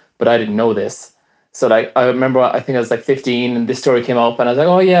died, but I didn't know this. So like, I remember, I think I was like 15, and this story came up, and I was like,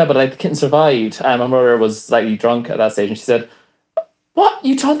 oh yeah, but like the kitten survived. And my mother was slightly drunk at that stage, and she said, what?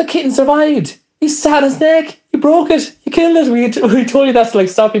 You thought the kitten survived? You sat on his neck. You broke it. You killed it. We told you that to like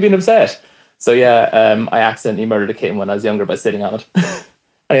stop you being upset. So yeah, I accidentally murdered a kitten when I was younger by sitting on it.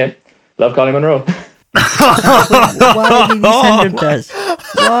 Anyway, love Colin Monroe. Why did you send it to us?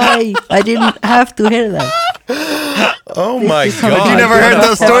 Why? I didn't have to hear that. Oh my is god! something You never heard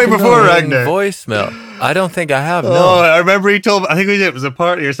that story before, Fucking Ragnar? voicemail. I don't think I have. Oh, No. I remember he told me, I think it was a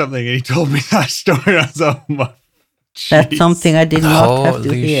party or something, and he told me that story. I was oh my. That's jeez. something I did not have to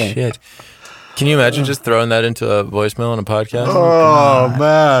Holy hear. shit! Can you imagine just throwing that into a voicemail on a podcast? Oh,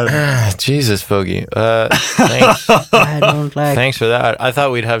 man. Jesus, Foggy. Thanks. I don't like. Thanks for that. I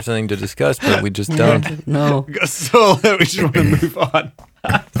thought we'd have something to discuss, but we just don't. No. Got so that we just want to move on.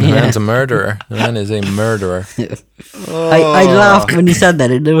 The man's a murderer. The man is a murderer. I laughed when he said that,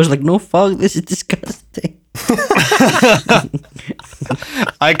 and it was like, no, fuck, this is disgusting.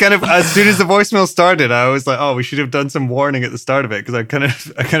 I kind of, as soon as the voicemail started, I was like, oh, we should have done some warning at the start of it, because I kind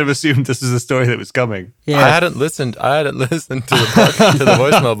of assumed this is a story that was coming. I Yeah. hadn't listened to the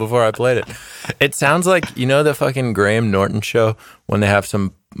voicemail before I played it. It sounds like, you know, the fucking Graham Norton show when they have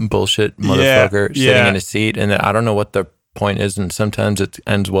some bullshit motherfucker sitting yeah. in a seat, and I don't know what the point is, and sometimes it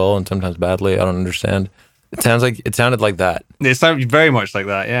ends well and sometimes badly. I don't understand. It sounded like that. It sounded very much like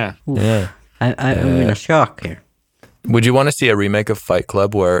that, yeah. Yeah. I'm in a shock here. Would you want to see a remake of Fight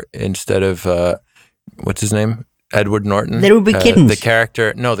Club where instead of what's his name, Edward Norton, There would be kittens. The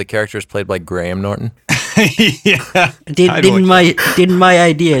character is played by Graham Norton. Yeah. Didn't my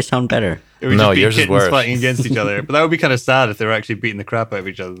idea sound better? It would No, just be yours is kittens worse. fighting against each other. But that would be kind of sad if they were actually beating the crap out of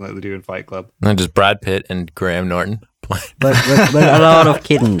each other like they do in Fight Club. And just Brad Pitt and Graham Norton playing. But a lot of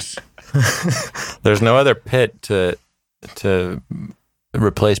kittens. There's no other Pitt to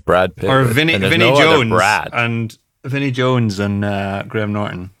replace Brad Pitt Or with, Vinny and there's no other Jones Brad. and Vinny Jones and Graham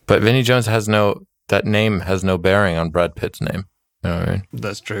Norton. But Vinny Jones that name has no bearing on Brad Pitt's name. You know what I mean?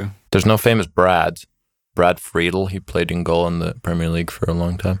 That's true. There's no famous Brads. Brad Friedel, he played in goal in the Premier League for a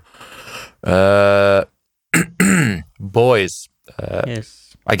long time. Boys,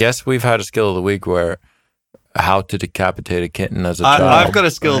 Yes. I guess we've had a skill of the week where how to decapitate a kitten as a child. I've got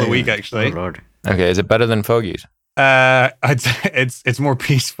a skill of the week, actually. Oh, Lord. Okay, is it better than Fogey's? I'd say it's more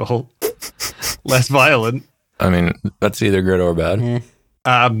peaceful, less violent. I mean, that's either good or bad.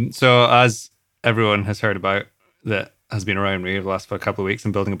 Yeah. So as everyone has heard about that has been around me over the last couple of weeks,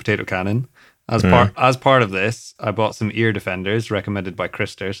 I'm building a potato cannon. As part of this, I bought some ear defenders recommended by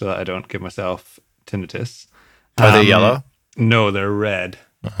Krister so that I don't give myself tinnitus. Are they yellow? No, they're red.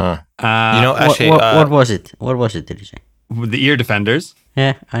 You know, What, actually, what was it? What was it, did you say? The ear defenders.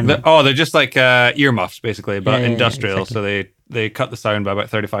 Yeah, I know. They're just like earmuffs, basically, but Yeah, industrial. exactly. So they cut the sound by about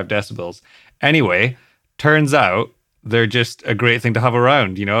 35 decibels. Anyway, turns out they're just a great thing to have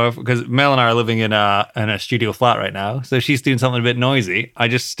around, you know, because Mel and I are living in a studio flat right now. So if she's doing something a bit noisy, I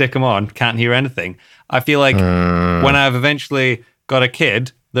just stick them on, can't hear anything. I feel like when I've eventually got a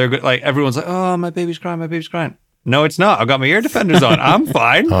kid, they're like, everyone's like, oh, my baby's crying. No, it's not. I've got my ear defenders on. I'm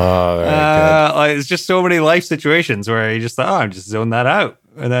fine. Oh, very good. Like, it's just so many life situations where you just thought, oh, I'm just zone that out.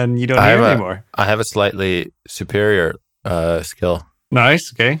 And then you don't hear it anymore. I have a slightly superior skill.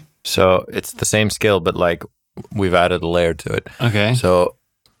 Nice. Okay. So it's the same skill, but like we've added a layer to it. Okay. So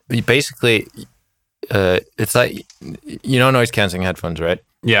basically, it's like, you know, noise canceling headphones, right?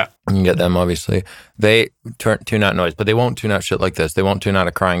 Yeah. You can get them, obviously. They tune out noise, but they won't tune out shit like this. They won't tune out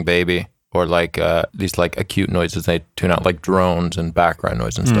a crying baby or like these like acute noises. They tune out like drones and background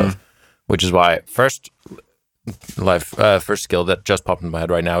noise and stuff, which is why first skill that just popped into my head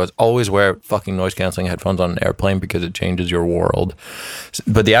right now is always wear fucking noise canceling headphones on an airplane because it changes your world.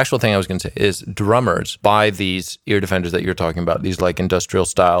 But the actual thing I was going to say is drummers buy these ear defenders that you're talking about, these like industrial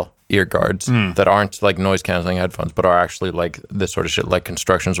style ear guards that aren't like noise canceling headphones, but are actually like this sort of shit like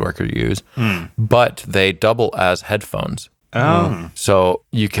constructions workers use. But they double as headphones. Oh. So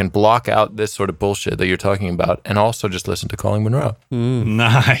you can block out this sort of bullshit that you're talking about and also just listen to Colin Monroe.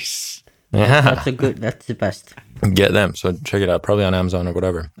 Nice. Yeah. That's the best. Get them. So check it out, probably on Amazon or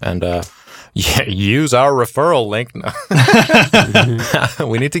whatever. And yeah, use our referral link. No.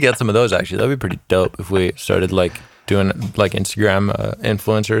 We need to get some of those actually. That'd be pretty dope if we started like doing like Instagram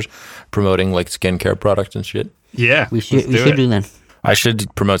influencers promoting like skincare products and shit. Yeah. We should it. do that. I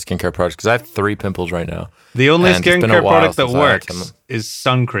should promote skincare products because I have 3 pimples right now. The only And it's been a skincare while product that since I had works some. is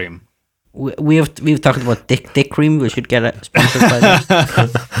sun cream. We've talked about dick cream. We should get it sponsored by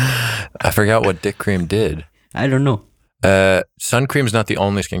that. I forgot what Dick Cream did. I don't know. Sun cream is not the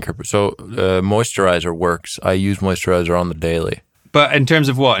only skincare. So moisturizer works. I use moisturizer on the daily. But in terms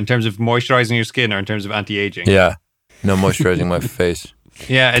of what? In terms of moisturizing your skin or in terms of anti-aging? Yeah. No moisturizing my face.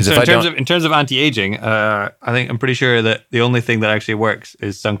 Yeah, and 'Cause so if I in terms of anti-aging, I'm pretty sure that the only thing that actually works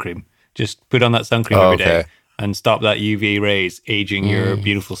is sun cream. Just put on that sun cream every day. and stop that UV rays aging your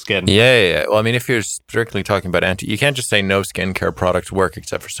beautiful skin. Yeah. Well, I mean, if you're strictly talking about you can't just say no skincare products work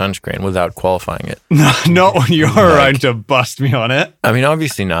except for sunscreen without qualifying it. Not when you're around to bust me on it. I mean,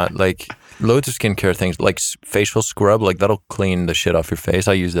 obviously not. Like, loads of skincare things, like facial scrub, like that'll clean the shit off your face.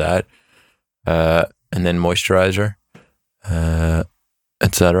 I use that. And then moisturizer,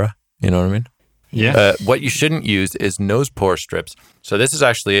 etc. You know what I mean? Yeah. What you shouldn't use is nose pore strips. So this is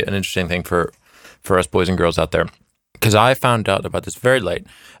actually an interesting thing for us boys and girls out there, because I found out about this very late.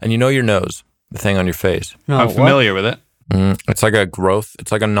 And you know your nose, the thing on your face. No, I'm what? familiar with it. It's like a growth.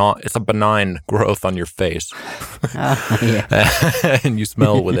 It's like it's a benign growth on your face, Yeah. and you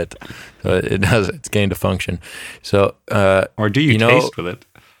smell with it. So it's gained a function. So, Or do you taste with it?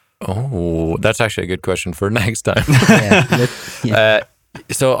 Oh, that's actually a good question for next time. Yeah.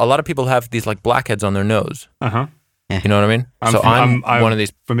 So a lot of people have these like blackheads on their nose. Uh-huh. You know what I mean? I'm one of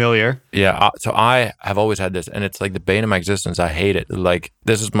these. Familiar. Yeah. So I have always had this, and it's like the bane of my existence. I hate it. Like,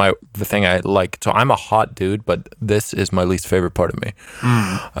 this is the thing I like. So I'm a hot dude, but this is my least favorite part of me.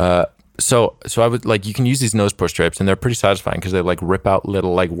 So I would like, you can use these nose pore strips, and they're pretty satisfying because they like rip out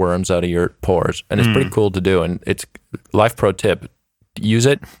little like worms out of your pores, and it's pretty cool to do. And it's life pro tip: use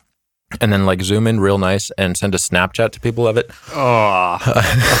it, and then like zoom in real nice and send a Snapchat to people of it. Oh.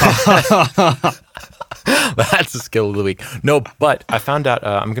 That's the skill of the week. No, but I found out,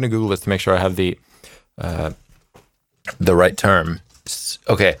 I'm going to Google this to make sure I have the right term.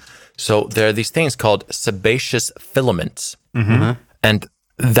 Okay, so there are these things called sebaceous filaments. And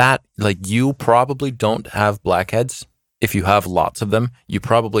that, like, you probably don't have blackheads. If you have lots of them, you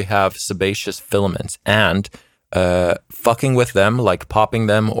probably have sebaceous filaments. And fucking with them, like popping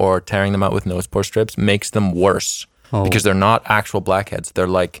them or tearing them out with nose pore strips, makes them worse. Because they're not actual blackheads.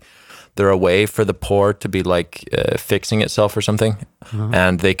 They're a way for the pore to be like fixing itself or something,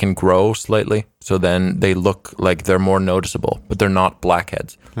 and they can grow slightly. So then they look like they're more noticeable, but they're not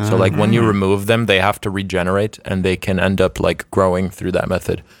blackheads. So like when you remove them, they have to regenerate, and they can end up like growing through that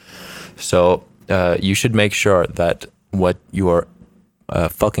method. So you should make sure that what you are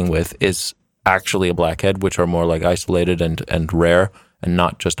fucking with is actually a blackhead, which are more like isolated and rare, and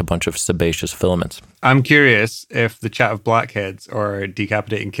not just a bunch of sebaceous filaments. I'm curious if the chat of blackheads or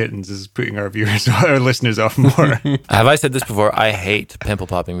decapitating kittens is putting our viewers, our listeners off more. Have I said this before? I hate pimple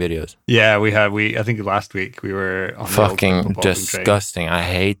popping videos. Yeah, we have. I think last week we were on the old pimple Fucking popping disgusting. I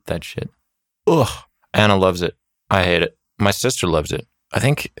hate that shit. Ugh. Anna loves it. I hate it. My sister loves it.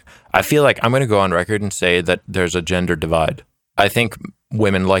 I feel like I'm going to go on record and say that there's a gender divide. I think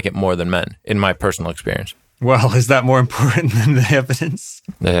women like it more than men, in my personal experience. train. Well, is that more important than the evidence?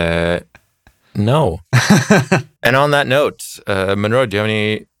 No. And on that note, Monroe, do you have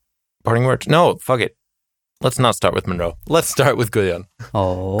any parting words? No, fuck it. Let's not start with Monroe. Let's start with Guðjón.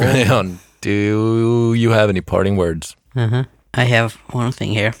 Oh. Guðjón, do you have any parting words? I have one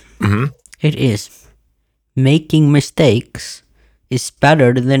thing here. Mm-hmm. It is making mistakes is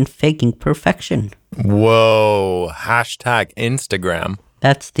better than faking perfection. Whoa. Hashtag Instagram.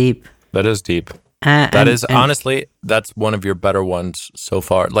 That's deep. That is deep. Honestly, that's one of your better ones so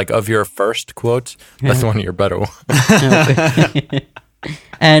far. Like, of your first quotes, that's one of your better ones.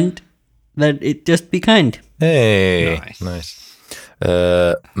 And that it just be kind. Hey. Nice.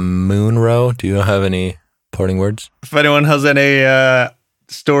 Moonrow, do you have any parting words? If anyone has any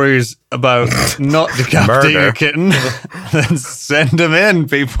stories about not decapitating Murder. a kitten, then send them in,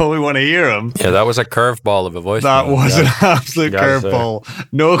 people. We want to hear them. Yeah, that was a curveball of a voice. That was an absolute Guys, curveball.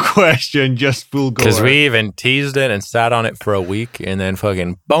 No question, just full gore. Because we even teased it and sat on it for a week, and then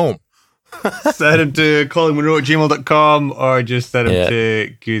fucking boom. Send him to callingmonroe@gmail.com or just send him Yeah.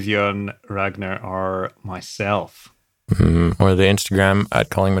 to Guðjón, Ragnar, or myself. Or the Instagram at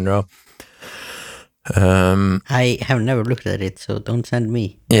Calling Monroe. I have never looked at it, so don't send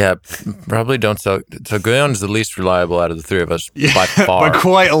me. Yeah, probably don't. So Guðjón's the least reliable out of the three of us by far. By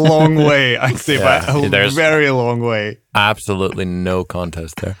quite a long way, I'd say. Yeah, By a there's- very long way. Absolutely no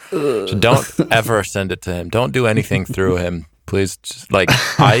contest there. So don't ever send it to him. Don't do anything through him. Please, just, like,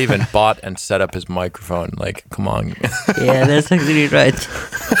 I even bought and set up his microphone. Like, come on. Yeah, that's actually right.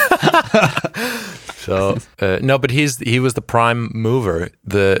 So no, but he was the prime mover.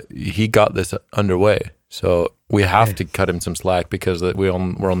 He got this underway. So we have to cut him some slack because we're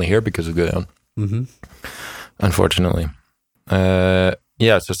only here because of Guðjón. Unfortunately.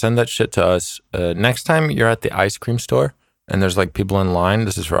 Yeah, so send that shit to us. Next time you're at the ice cream store and there's like people in line,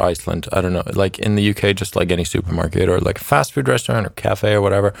 this is for Iceland, I don't know, like in the UK, just like any supermarket or like a fast food restaurant or cafe or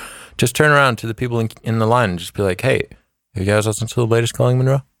whatever, just turn around to the people in the line and just be like, hey, you guys listen to the latest Calling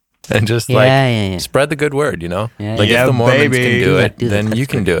Monroe? And just Yeah. spread the good word, you know? Yeah, Like yeah. if the Mormons baby. can do it, Do that, then you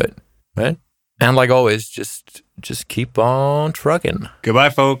that's can do it, right? And like always, just keep on trucking.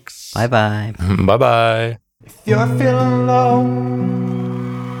 Goodbye, folks. Bye bye. Bye-bye. If you're feeling low,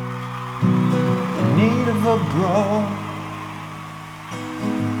 in need of a bro,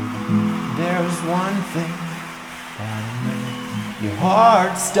 there's one thing that'll make your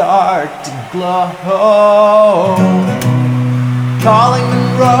heart start to glow. Calling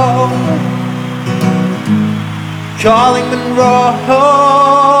Monroe, calling Monroe,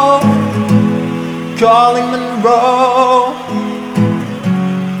 calling Monroe,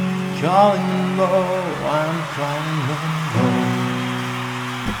 calling Monroe, I'm calling.